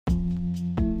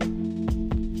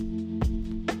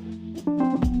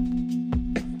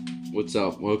What's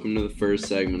up? Welcome to the first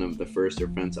segment of the First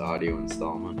Offense audio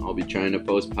installment. I'll be trying to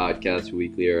post podcasts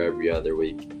weekly or every other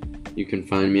week. You can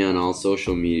find me on all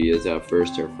social medias at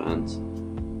First Offense.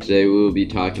 Today we will be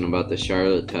talking about the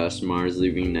Charlotte Test, Mars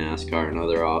leaving NASCAR, and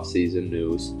other off-season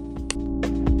news.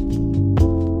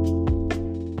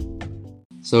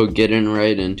 So getting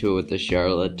right into it with the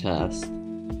Charlotte Test.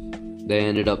 They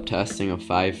ended up testing a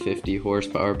 550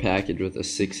 horsepower package with a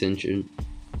 6-inch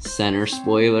center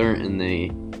spoiler, and they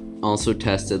also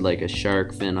tested like a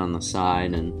shark fin on the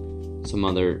side and some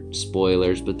other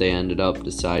spoilers, but they ended up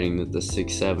deciding that the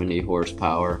 670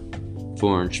 horsepower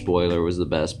 4-inch spoiler was the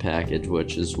best package,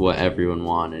 which is what everyone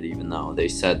wanted. Even though they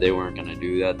said they weren't going to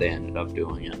do that, they ended up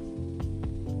doing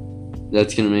it.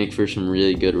 That's going to make for some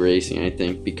really good racing, I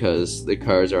think, because the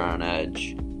cars are on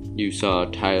edge. You saw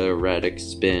Tyler Reddick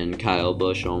spin, Kyle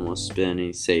Busch almost spin,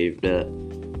 he saved it,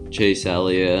 Chase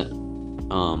Elliott,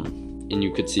 and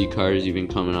you could see cars even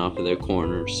coming off of their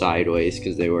corner sideways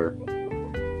because they were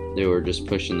just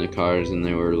pushing the cars and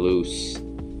they were loose.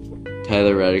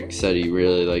 Tyler Reddick said he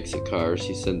really likes the cars.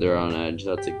 He said they're on edge.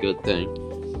 That's a good thing.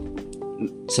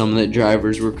 Some of the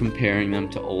drivers were comparing them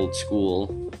to old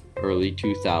school, early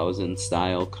 2000s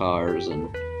style cars,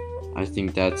 and I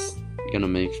think that's going to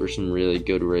make for some really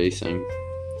good racing.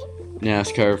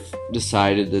 NASCAR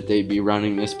decided that they'd be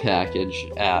running this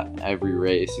package at every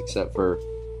race except for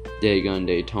Daytona and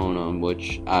Daytona,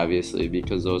 which obviously,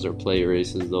 because those are play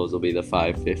races, those will be the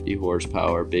 550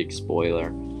 horsepower, big spoiler,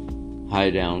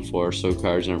 high downforce, so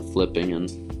cars aren't flipping,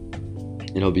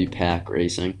 and it'll be pack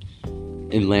racing.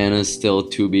 Atlanta's still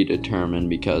to be determined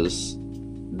because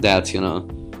that's gonna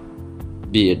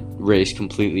be a race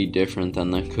completely different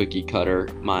than the cookie cutter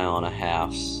mile and a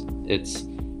halves. It's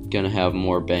gonna have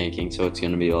more banking, so it's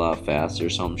gonna be a lot faster,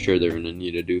 so I'm sure they're gonna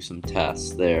need to do some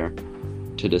tests there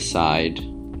to decide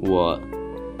what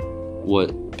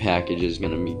package is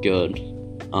going to be good.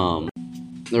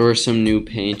 There were some new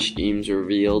paint schemes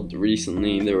revealed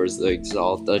recently. There was the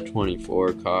Exalta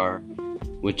 24 car,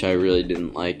 which I really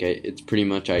didn't like. It's pretty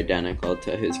much identical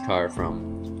to his car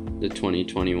from the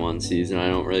 2021 season. I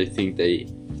don't really think they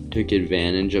took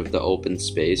advantage of the open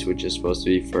space, which is supposed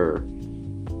to be for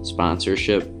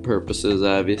sponsorship purposes,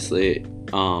 obviously.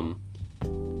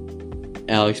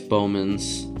 Alex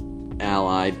Bowman's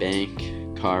Ally Bank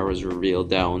car was revealed.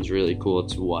 That one's really cool.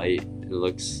 It's white. It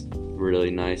looks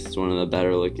really nice. It's one of the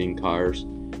better looking cars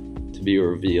to be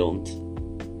revealed.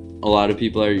 A lot of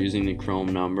people are using the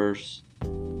chrome numbers.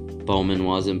 Bowman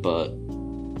wasn't, but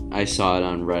I saw it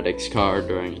on Reddick's car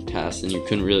during a test, and you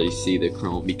couldn't really see the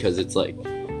chrome because it's like,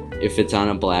 if it's on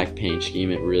a black paint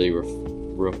scheme, it really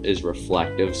is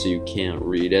reflective, so you can't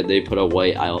read it. They put a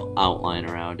white outline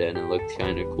around it, and it looked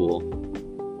kind of cool.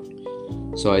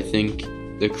 So I think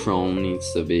the chrome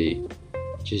needs to be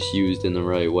just used in the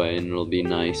right way, and it'll be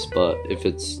nice. But if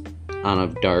it's on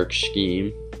a dark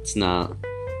scheme,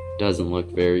 doesn't look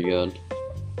very good.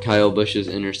 Kyle Busch's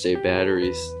Interstate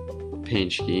Batteries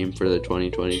paint scheme for the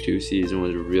 2022 season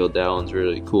was revealed. That one's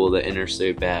really cool. The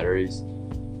Interstate Batteries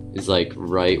is like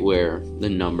right where the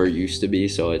number used to be,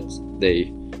 so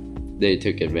they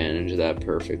took advantage of that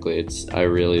perfectly. I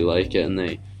really like it, and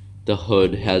the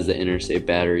hood has the Interstate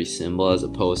Battery symbol as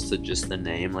opposed to just the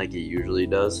name like it usually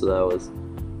does, so that was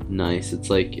nice.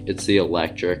 It's the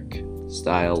electric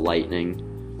style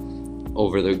lightning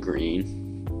over the green.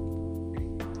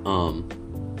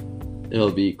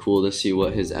 It'll be cool to see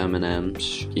what his M&M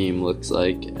scheme looks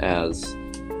like, as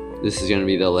this is going to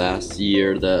be the last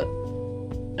year that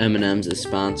M&M's is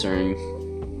sponsoring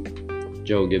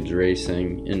Joe Gibbs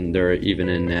Racing, and they're even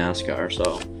in NASCAR,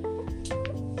 so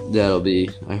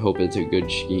I hope it's a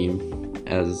good scheme,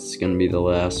 as it's going to be the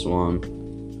last one.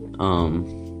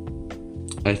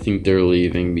 I think they're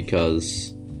leaving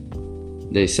because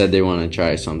they said they want to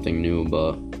try something new,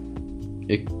 but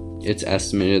it's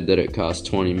estimated that it costs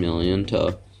 $20 million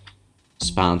to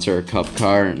sponsor a cup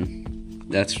car, and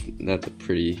that's a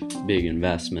pretty big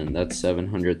investment. That's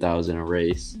 $700,000 a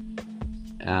race.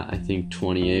 I think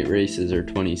 28 races or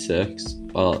 26.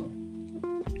 Well,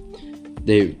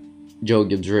 Joe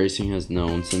Gibbs Racing has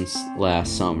known since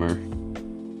last summer,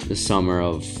 the summer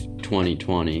of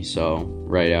 2020, so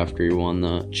right after he won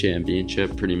the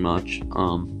championship, pretty much.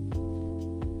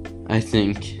 I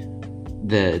think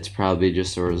that it's probably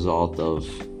just a result of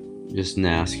just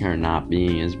NASCAR not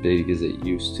being as big as it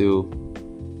used to.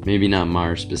 Maybe not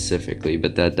Mars specifically,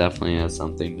 but that definitely has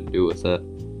something to do with it.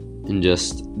 And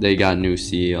just, they got new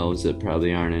CEOs that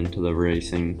probably aren't into the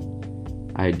racing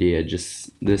idea,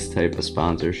 just this type of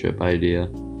sponsorship idea.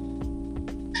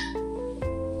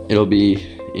 It'll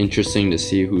be interesting to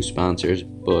see who sponsors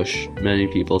Busch. Many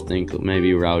people think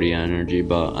maybe Rowdy Energy,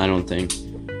 but I don't think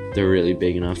they're really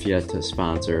big enough yet to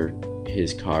sponsor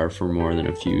his car for more than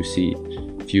a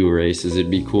few races.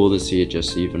 It'd be cool to see it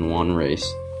just even one race.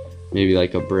 Maybe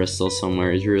like a Bristol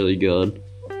somewhere is really good.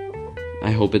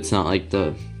 I hope it's not like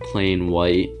the plain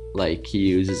white like he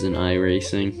uses in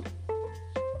iRacing.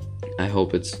 I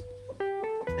hope it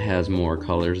has more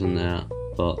colors than that,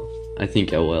 but I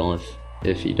think it will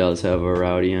if he does have a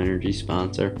Rowdy Energy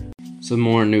sponsor. Some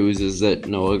more news is that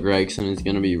Noah Gragson is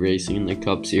going to be racing in the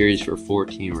Cup Series for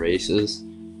 14 races.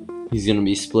 He's going to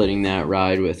be splitting that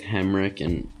ride with Hemrick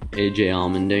and AJ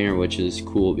Allmendinger, which is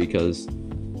cool because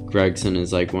Gragson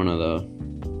is like one of the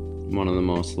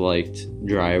most liked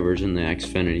drivers in the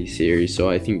Xfinity Series. So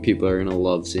I think people are going to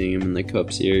love seeing him in the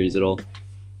Cup Series.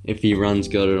 If he runs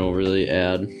good, it'll really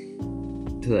add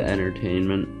to the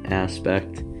entertainment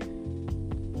aspect.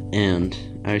 And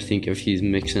I think if he's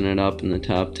mixing it up in the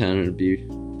top 10,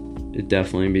 it'd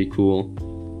definitely be cool.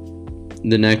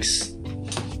 The next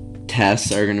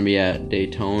tests are going to be at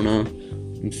Daytona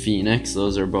and Phoenix.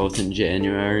 Those are both in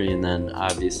January, and then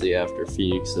obviously after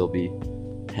Phoenix they'll be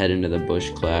heading to the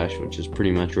Busch Clash, which is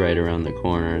pretty much right around the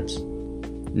corner. It's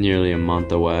nearly a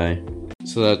month away.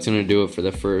 So that's going to do it for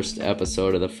the first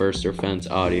episode of the First or Fence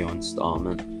audio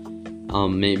installment.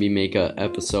 Maybe make an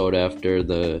episode after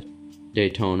the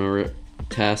Daytona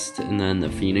test and then the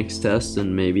Phoenix test,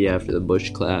 and maybe after the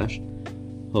Busch Clash.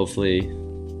 Hopefully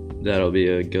that'll be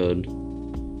a good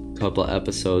couple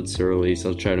episodes to release.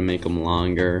 I'll try to make them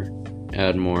longer,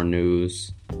 add more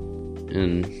news,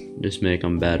 and just make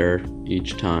them better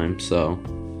each time. So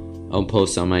I'll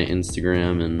post on my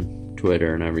Instagram and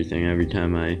Twitter and everything every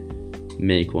time I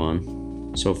make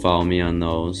one. So follow me on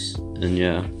those, and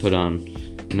yeah, put on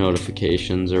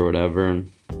notifications or whatever,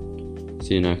 and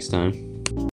see you next time.